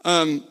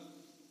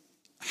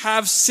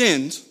have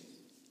sinned.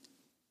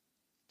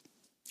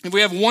 If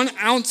we have 1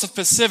 ounce of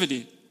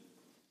passivity,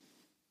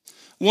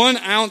 1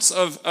 ounce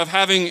of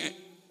having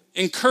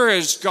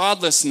encouraged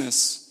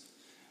godlessness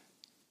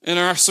in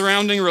our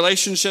surrounding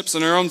relationships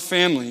and our own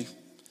family,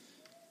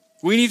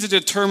 we need to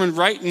determine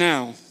right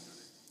now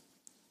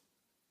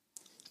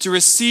to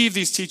receive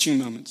these teaching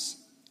moments,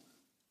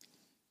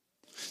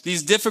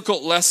 these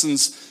difficult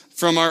lessons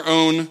from our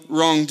own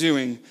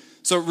wrongdoing.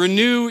 So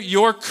renew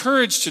your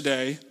courage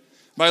today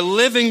by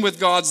living with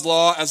God's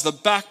law as the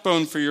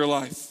backbone for your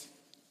life.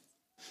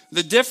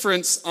 The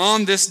difference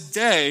on this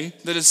day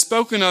that is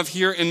spoken of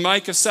here in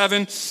Micah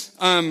 7,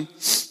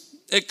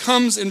 it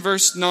comes in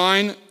verse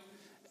 9,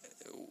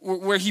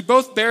 where he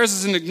both bears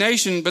his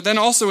indignation, but then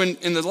also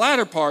in the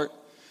latter part,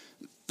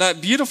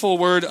 that beautiful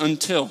word,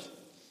 until.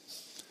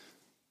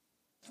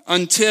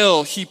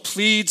 Until he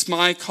pleads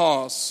my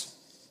cause.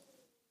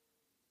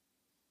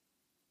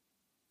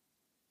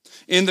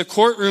 In the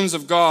courtrooms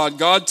of God,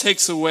 God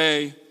takes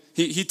away,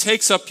 he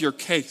takes up your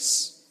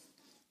case.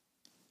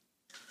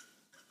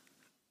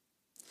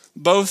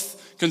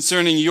 Both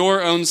concerning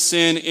your own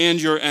sin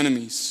and your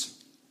enemies.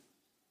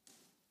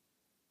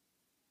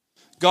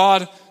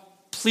 God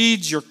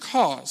pleads your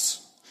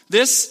cause.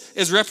 This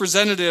is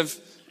representative.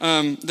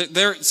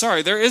 There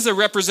is a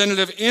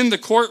representative in the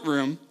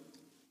courtroom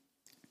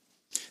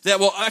that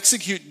will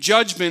execute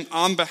judgment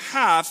on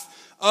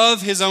behalf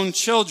of his own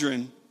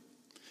children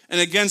and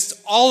against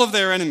all of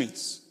their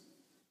enemies.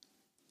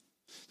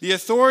 The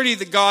authority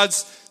that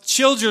God's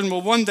children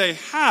will one day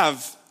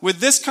have with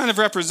this kind of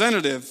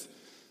representative,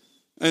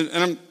 and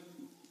I'm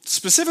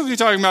specifically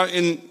talking about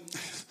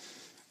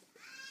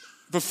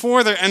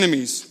before their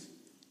enemies.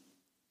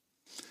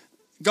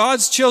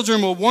 God's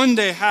children will one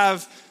day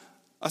have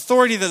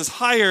authority that is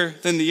higher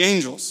than the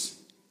angels.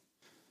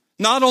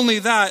 Not only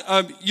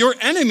that, your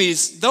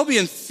enemies, they'll be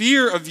in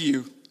fear of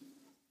you.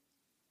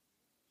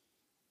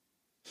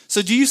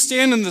 So do you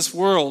stand in this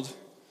world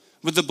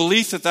with the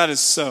belief that that is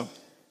so?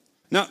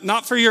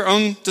 Not for your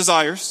own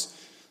desires,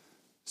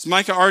 as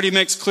Micah already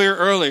makes clear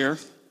earlier.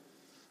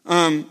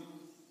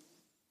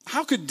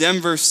 How could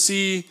Denver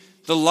see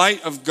the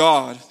light of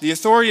God, the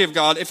authority of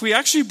God, if we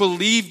actually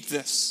believed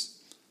this?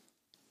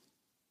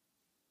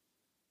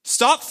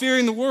 Stop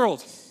fearing the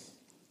world.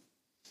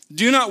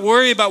 Do not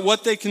worry about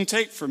what they can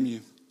take from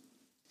you.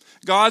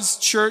 God's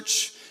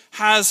church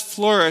has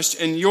flourished,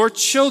 and your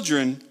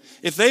children,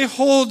 if they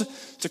hold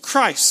to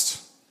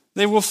Christ,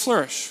 they will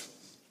flourish.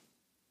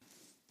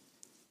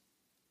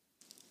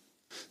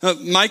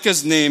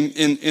 Micah's name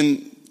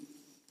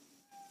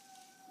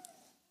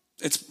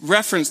it's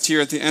referenced here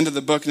at the end of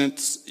the book, and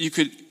you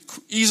could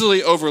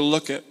easily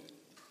overlook it.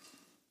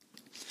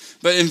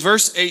 But in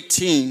verse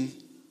 18,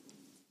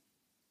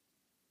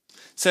 it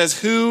says,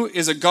 "Who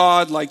is a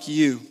God like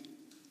you?"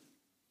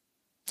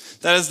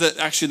 That is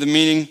actually the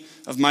meaning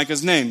of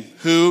Micah's name.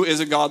 Who is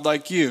a God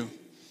like you?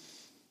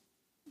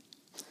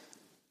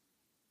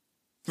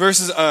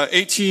 Verses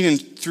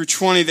 18 through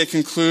 20, they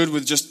conclude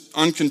with just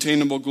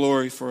uncontainable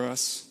glory for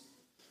us,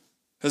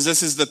 because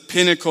this is the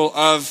pinnacle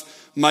of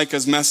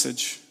Micah's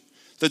message.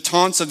 The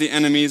taunts of the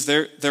enemies,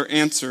 they're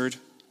answered.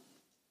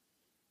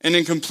 And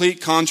in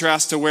complete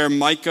contrast to where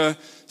Micah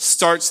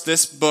starts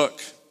this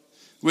book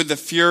with the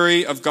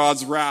fury of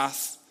God's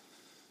wrath,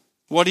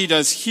 what he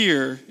does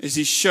here is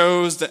he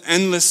shows the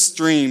endless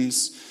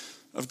streams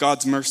of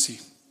God's mercy.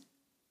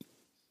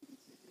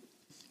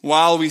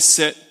 While we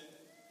sit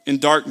in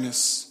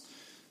darkness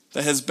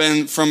that has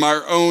been from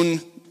our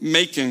own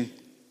making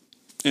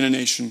in a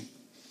nation,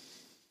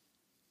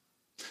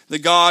 the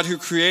God who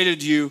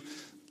created you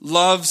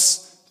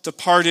loves to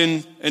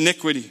pardon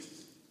iniquity.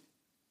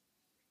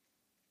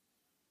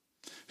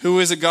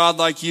 Who is a God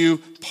like you,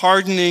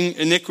 pardoning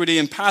iniquity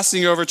and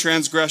passing over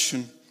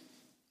transgression?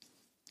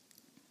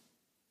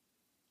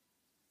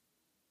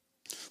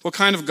 What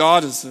kind of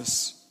God is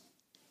this?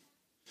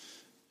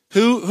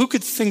 Who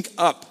could think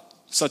up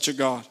such a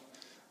God?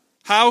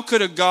 How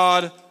could a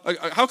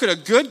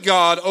good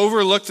God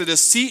overlook the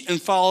deceit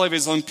and folly of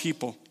his own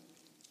people?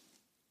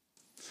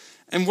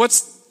 And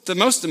what's the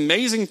most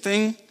amazing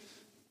thing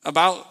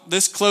about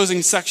this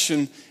closing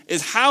section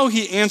is how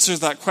he answers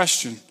that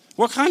question.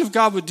 What kind of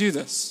God would do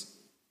this?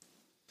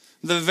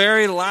 The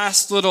very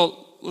last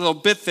little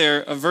bit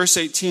there of verse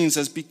 18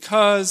 says,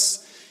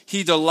 because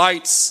he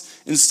delights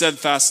in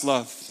steadfast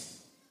love.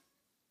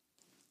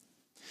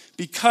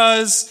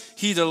 Because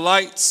he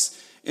delights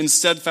in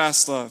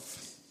steadfast love.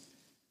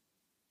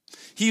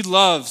 He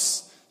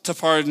loves to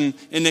pardon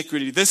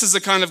iniquity. This is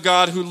the kind of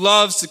God who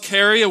loves to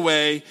carry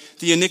away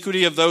the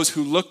iniquity of those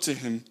who look to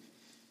him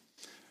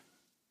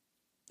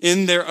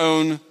in their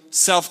own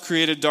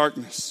self-created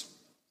darkness.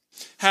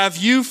 Have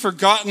you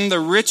forgotten the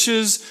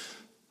riches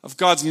of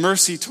God's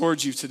mercy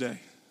towards you today?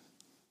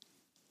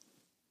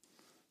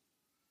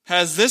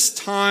 Has this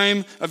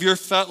time of your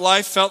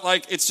life felt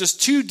like it's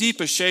just too deep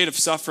a shade of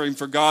suffering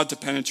for God to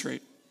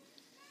penetrate?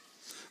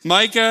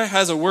 Micah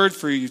has a word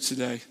for you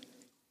today.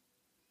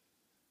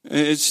 And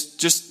it's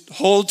just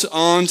hold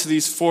on to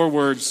these 4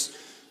 words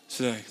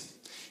today.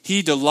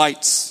 He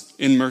delights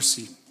in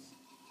mercy.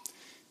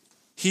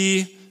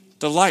 He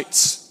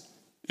delights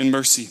in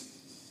mercy.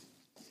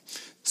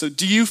 So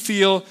do you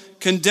feel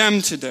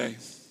condemned today?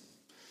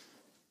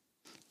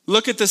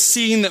 Look at the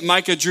scene that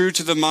Micah drew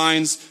to the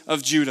minds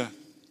of Judah.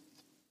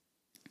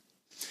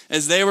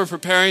 As they were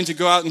preparing to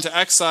go out into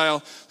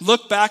exile,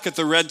 look back at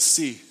the Red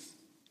Sea.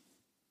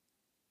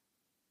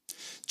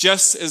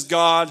 Just as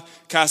God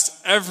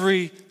cast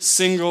every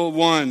single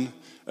one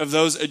of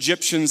those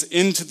Egyptians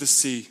into the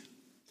sea,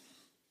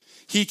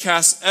 he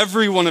casts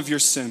every one of your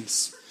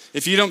sins.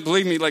 If you don't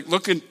believe me,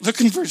 look in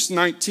verse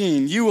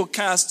 19. You will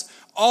cast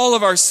all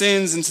of our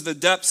sins into the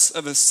depths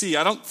of a sea.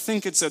 I don't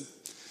think it's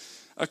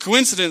a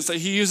coincidence that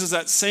he uses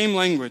that same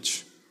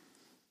language.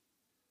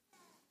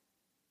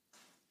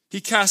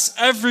 He casts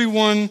every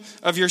one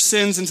of your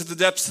sins into the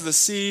depths of the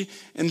sea.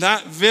 And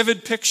that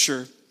vivid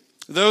picture,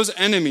 those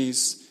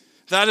enemies,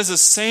 that is the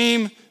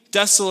same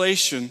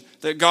desolation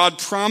that God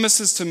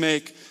promises to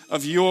make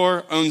of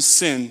your own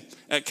sin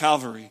at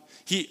Calvary.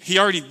 He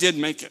already did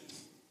make it.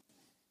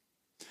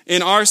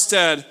 In our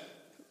stead,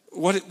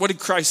 what did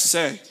Christ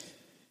say?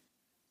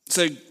 He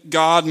said,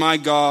 God, my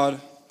God,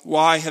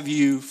 why have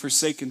you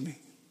forsaken me?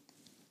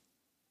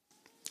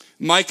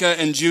 Micah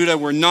and Judah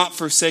were not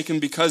forsaken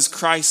because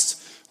Christ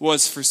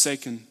was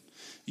forsaken.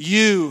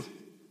 You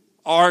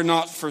are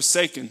not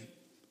forsaken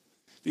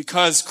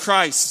because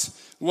Christ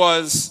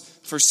was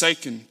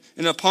forsaken.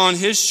 And upon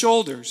his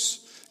shoulders,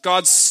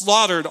 God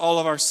slaughtered all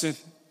of our sin.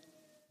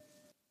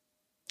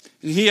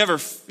 And he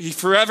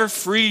forever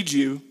freed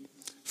you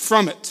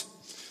from it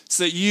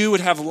so that you would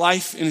have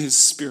life in his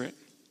Spirit.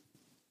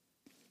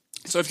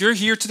 So if you're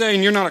here today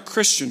and you're not a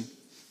Christian,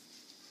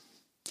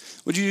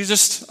 would you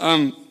just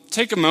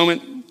take a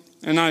moment,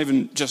 and not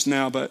even just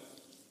now, but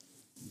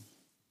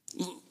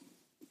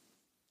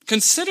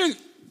consider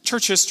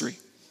church history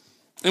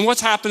and what's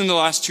happened in the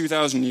last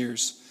 2,000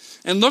 years.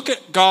 And look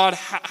at God,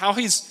 how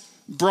he's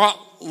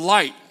brought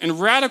light and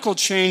radical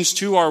change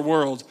to our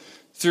world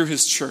through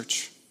his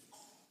church.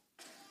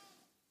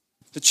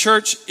 The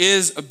church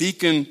is a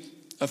beacon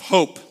of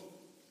hope.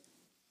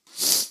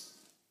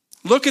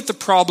 Look at the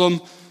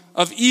problem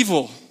of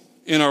evil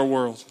in our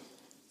world.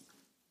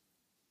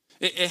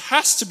 It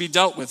has to be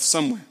dealt with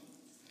somewhere.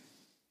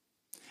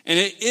 And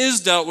it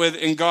is dealt with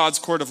in God's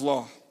court of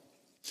law.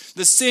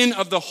 The sin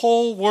of the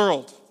whole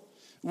world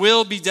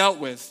will be dealt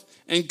with.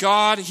 And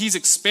God, he's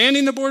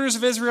expanding the borders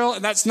of Israel,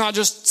 and that's not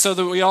just so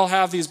that we all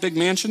have these big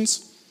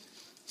mansions.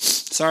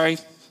 Sorry,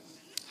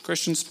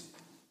 Christians.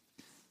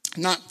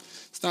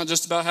 It's not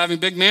just about having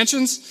big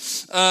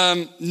mansions.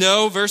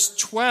 No, verse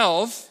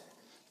 12,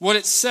 what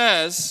it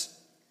says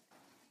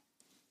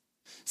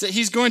is that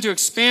he's going to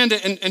expand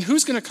it, and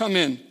who's going to come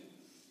in?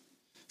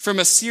 From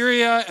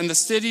Assyria and the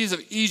cities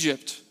of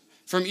Egypt,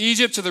 from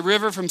Egypt to the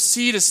river, from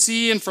sea to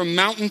sea, and from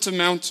mountain to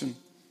mountain.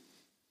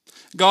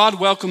 God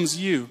welcomes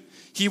you.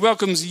 He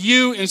welcomes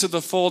you into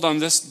the fold on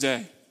this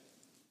day.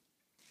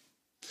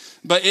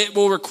 But it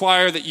will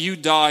require that you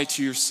die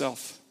to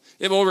yourself.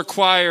 It will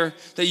require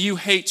that you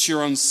hate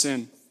your own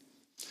sin.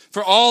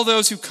 For all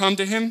those who come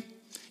to him,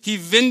 he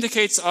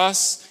vindicates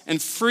us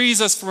and frees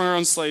us from our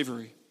own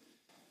slavery.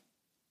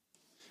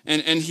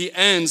 And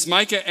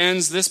Micah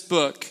ends this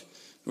book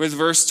with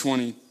verse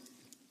 20.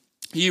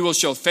 You will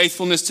show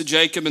faithfulness to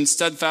Jacob and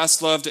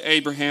steadfast love to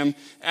Abraham,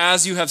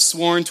 as you have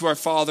sworn to our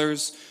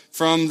fathers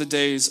from the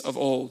days of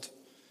old.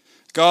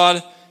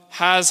 God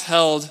has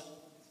held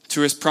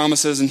to his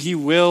promises, and he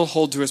will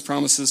hold to his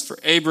promises for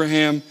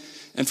Abraham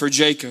and for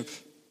Jacob.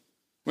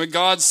 When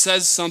God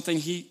says something,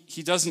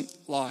 he doesn't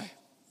lie.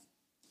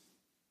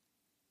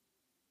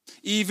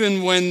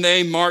 Even when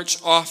they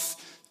march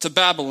off to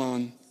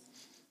Babylon,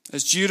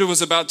 as Judah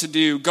was about to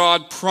do,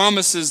 God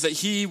promises that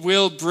he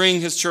will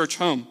bring his church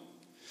home.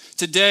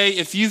 Today,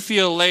 if you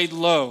feel laid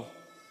low,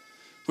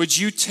 would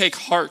you take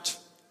heart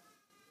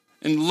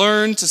and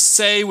learn to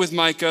say with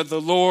Micah, the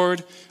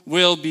Lord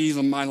will be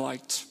my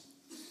light.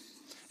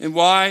 And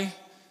why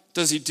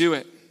does he do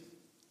it?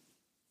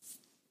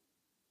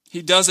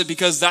 He does it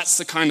because that's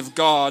the kind of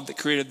God that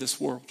created this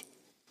world.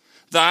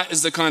 That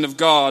is the kind of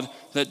God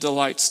that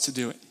delights to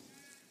do it.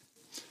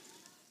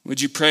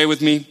 Would you pray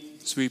with me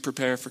as we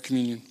prepare for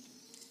communion?